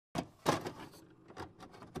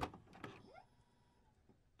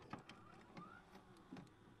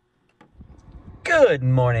Good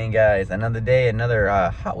morning, guys. Another day, another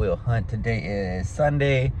Hot Wheel hunt. Today is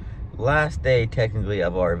Sunday, last day technically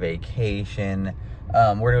of our vacation.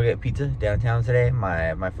 We're gonna get pizza downtown today.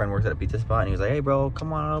 My friend works at a pizza spot and he was like, hey bro,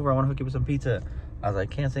 come on over, I want to hook you with some pizza. I was like,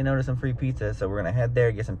 can't say no to some free pizza. So we're gonna head there,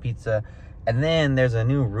 get some pizza. And then there's a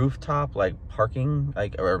new rooftop like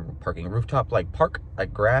rooftop like park,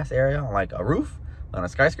 like grass area on like a roof on a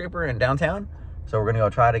skyscraper in downtown. So we're gonna go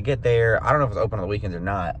try to get there. I don't know if it's open on the weekends or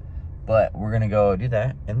not, but we're gonna go do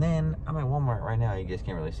that. And then I'm at Walmart right now. You guys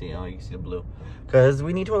can't really see. Oh, you can see the blue. Because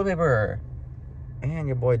we need toilet paper. And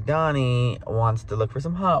your boy Donnie wants to look for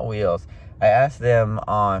some Hot Wheels. I asked them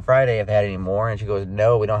on Friday if they had any more, and she goes,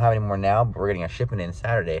 no, we don't have any more now, but we're getting a shipment in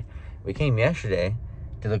Saturday. We came yesterday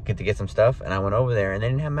to get some stuff, and I went over there, and they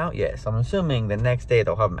didn't have them out yet. So I'm assuming the next day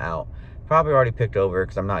they'll have them out. Probably already picked over,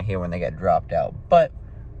 because I'm not here when they get dropped out. But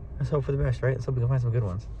let's hope for the best, right? Let's hope we can find some good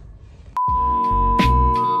ones.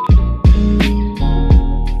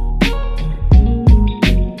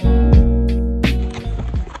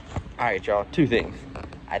 Alright, y'all, two things.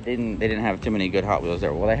 They didn't have too many good Hot Wheels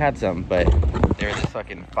there. Well, they had some, but they were this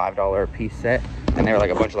fucking $5 a piece set, and they were like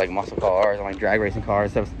a bunch of like muscle cars and like drag racing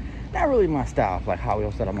cars. So it's not really my style, like Hot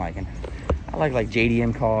Wheels that I'm liking. I like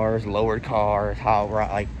JDM cars, lowered cars, hot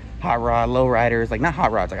rod, low riders, like not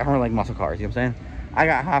hot rods. Like I don't really like muscle cars, you know what I'm saying? I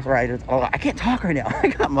got hot riders. Oh, I can't talk right now. I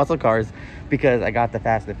got muscle cars because I got the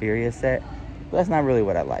Fast and the Furious set. But that's not really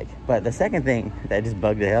what I like. But the second thing that just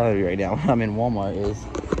bugged the hell out of me right now when I'm in Walmart is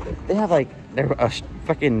they have like a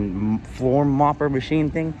fucking floor mopper machine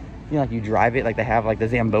thing. You know, like you drive it, like they have like the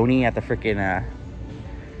Zamboni at the freaking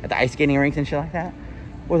at the ice skating rinks and shit like that.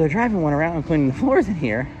 Well, they're driving one around and cleaning the floors in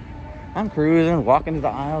here. I'm cruising, walking through the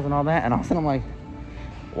aisles and all that, and all of a sudden I'm like,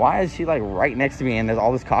 why is she like right next to me and there's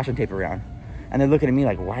all this caution tape around? And they're looking at me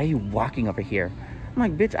like, why are you walking over here? I'm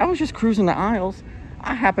like, bitch, I was just cruising the aisles.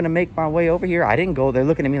 I happened to make my way over here. I didn't go. They're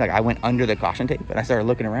looking at me like I went under the caution tape. And I started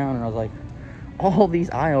looking around and I was like, all these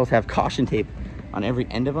aisles have caution tape on every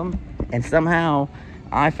end of them. And somehow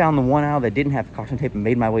I found the one aisle that didn't have caution tape and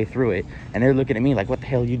made my way through it. And they're looking at me like, what the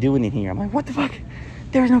hell are you doing in here? I'm like, what the fuck?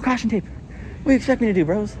 There's no caution tape. What do you expect me to do,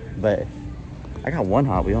 bros? But I got one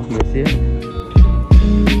Hot Wheel. You guys see it?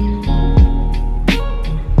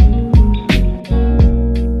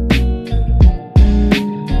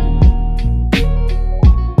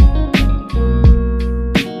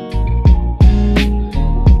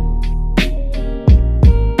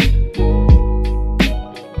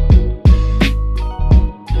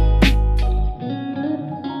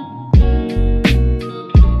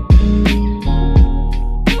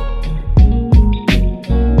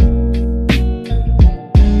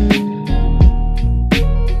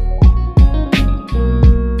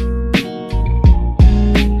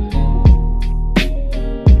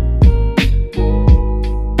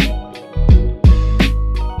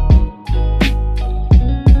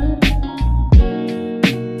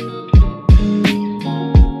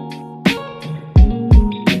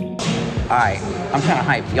 Alright, I'm kind of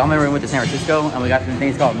hyped. Y'all remember we went to San Francisco and we got some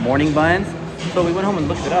things called morning buns? So we went home and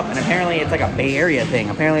looked it up, and apparently it's like a Bay Area thing.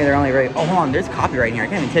 Apparently they're only oh, hold on, there's copyright in here. I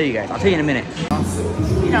can't even tell you guys. I'll tell you in a minute.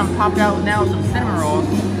 He done popped out now some cinnamon rolls,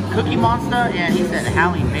 Cookie Monster, and he said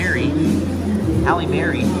Halle Berry. Halle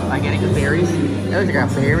Berry, by getting the berries. There's like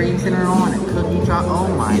a berry cinnamon roll and a cookie chop. Oh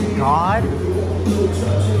my god.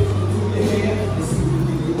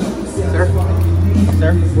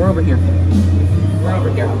 Sir, we're over here. We're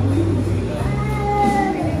over here.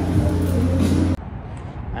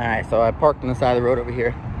 Alright, so I parked on the side of the road over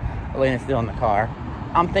here. Elena's still in the car.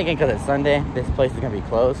 I'm thinking because it's Sunday, this place is going to be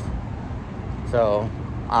closed. So,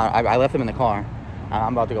 I left them in the car.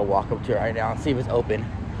 I'm about to go walk up to it right now and see if it's open.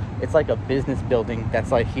 It's like a business building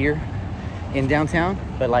that's like here in downtown.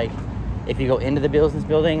 But like, if you go into the business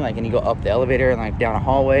building, like, and you go up the elevator and like down a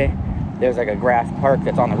hallway, there's like a grass park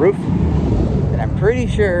that's on the roof. And I'm pretty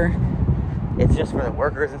sure it's just for the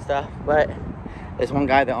workers and stuff. But there's one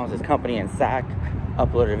guy that owns this company in Sac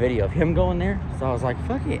uploaded a video of him going there, so I was like,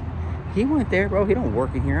 fuck it, he went there, bro. He don't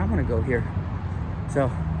work in here. I'm gonna go here. So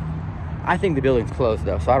I think the building's closed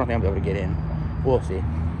though, so I don't think I'm gonna be able to get in. We'll see.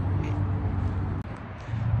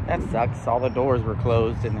 That sucks. All the doors were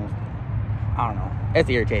closed and there's, I don't know, it's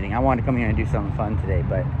irritating. I wanted to come here and do something fun today,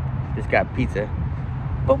 but just got pizza.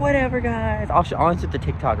 But whatever, guys. I'll insert the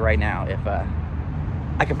TikTok right now if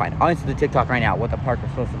I can find it. I'll insert the TikTok right now what the park is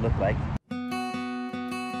supposed to look like.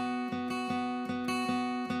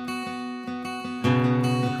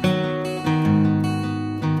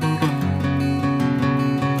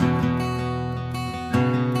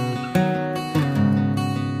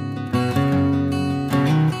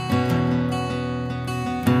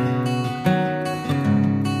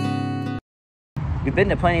 We've been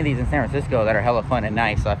to plenty of these in San Francisco that are hella fun and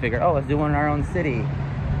nice, so I figured, oh, let's do one in our own city.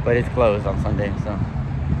 But it's closed on Sunday, so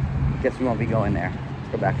guess we won't be going there.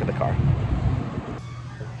 Let's go back to the car.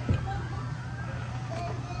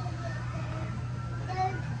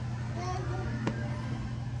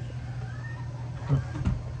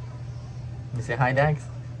 You say hi, Dax?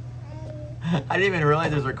 I didn't even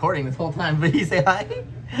realize it was recording this whole time, but you say hi?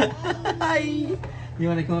 Hi! You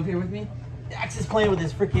want to come up here with me? Dax is playing with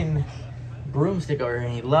his freaking broomstick over here,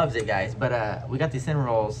 and he loves it, guys. But we got these cinnamon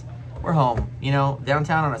rolls. We're home. You know,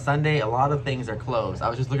 downtown on a Sunday, a lot of things are closed. I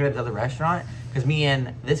was just looking at this other restaurant, because me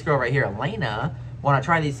and this girl right here, Elena, want to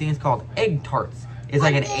try these things called egg tarts. It's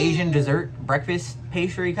like an Asian dessert breakfast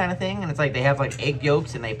pastry kind of thing, and it's like they have like egg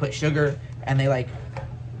yolks, and they put sugar, and they like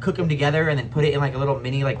cook them together and then put it in like a little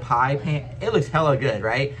mini like pie pan. It looks hella good,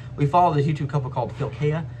 right? We follow this YouTube couple called Phil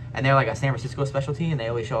Kea, and they're like a San Francisco specialty, and they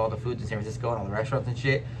always show all the foods in San Francisco and all the restaurants and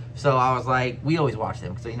shit. So I was like, we always watch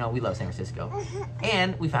them, so you know we love San Francisco.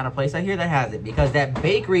 And we found a place out here that has it, because that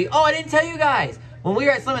bakery, oh, I didn't tell you guys, when we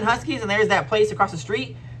were at Slim and Husky's and there's that place across the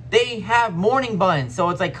street, they have morning buns. So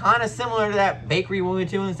it's like kind of similar to that bakery we went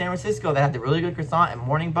to in San Francisco that had the really good croissant and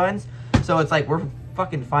morning buns. So it's like we're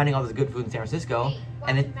fucking finding all this good food in San Francisco,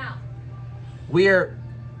 and we're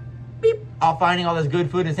beep all finding all this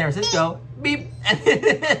good food in San Francisco, beep,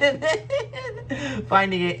 and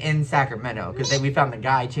finding it in Sacramento, because then we found the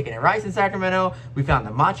guy chicken and rice in Sacramento, we found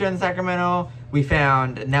the matcha in Sacramento, we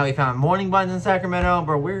found morning buns in Sacramento,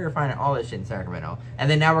 but we're finding all this shit in Sacramento. And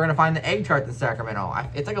then now we're gonna find the egg tarts in Sacramento.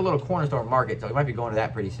 It's like a little corner store market, so we might be going to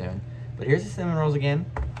that pretty soon. But here's the cinnamon rolls again.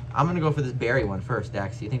 I'm gonna go for this berry one first,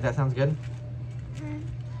 Dax. Do you think that sounds good?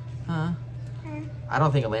 Huh? I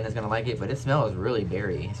don't think Elena's gonna like it, but it smells really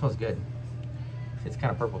berry. It smells good. It's kind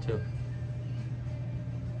of purple too.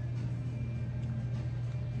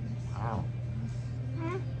 Wow.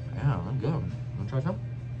 Yeah, I'm good. Wanna try some?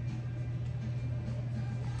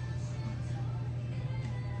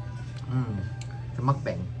 It's a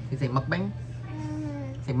mukbang. You say mukbang?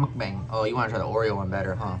 Say mukbang. Oh, you wanna try the Oreo one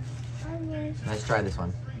better, huh? Let's try this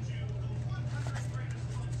one.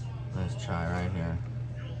 Let's try right here.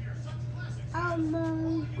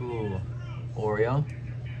 Ooh, Oreo.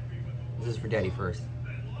 This is for Daddy first.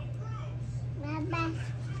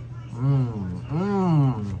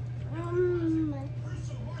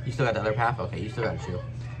 You still got the other half? Okay, you still got to chew.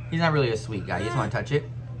 He's not really a sweet guy. You just want to touch it?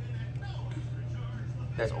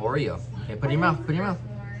 That's Oreo. Okay, put it in your mouth. Put it in your mouth.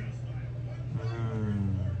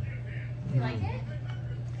 You like it?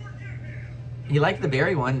 He liked the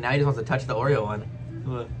berry one. Now he just wants to touch the Oreo one.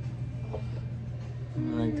 Look.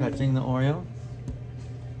 Like touching the Oreo.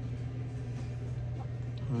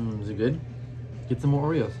 Is it good? Get some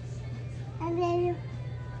more Oreos.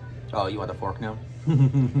 Oh, you want the fork now? You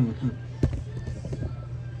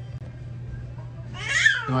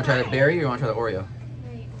want to try the berry or you want to try the Oreo?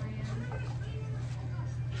 Wait,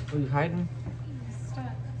 Are you hiding?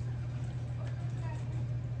 Stop.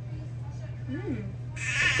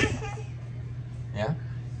 Yeah?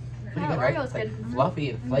 Pretty Yeah, good, right? Oreo's It's like good. fluffy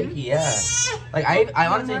and flaky, yeah. Like I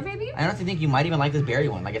honestly, more, baby? I honestly think you might even like this berry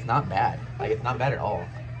one. Like it's not bad. Like it's not bad at all.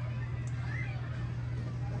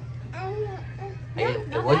 Like,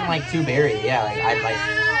 it wasn't like too berry. Yeah, like I'd like.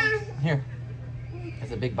 Here,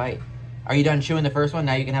 that's a big bite. Are you done chewing the first one?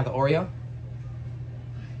 Now you can have the Oreo.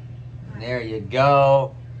 There you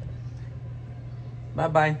go. Bye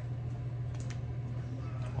bye.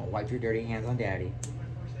 Oh, wipe your dirty hands on Daddy.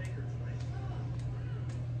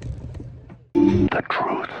 The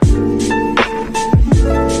truth.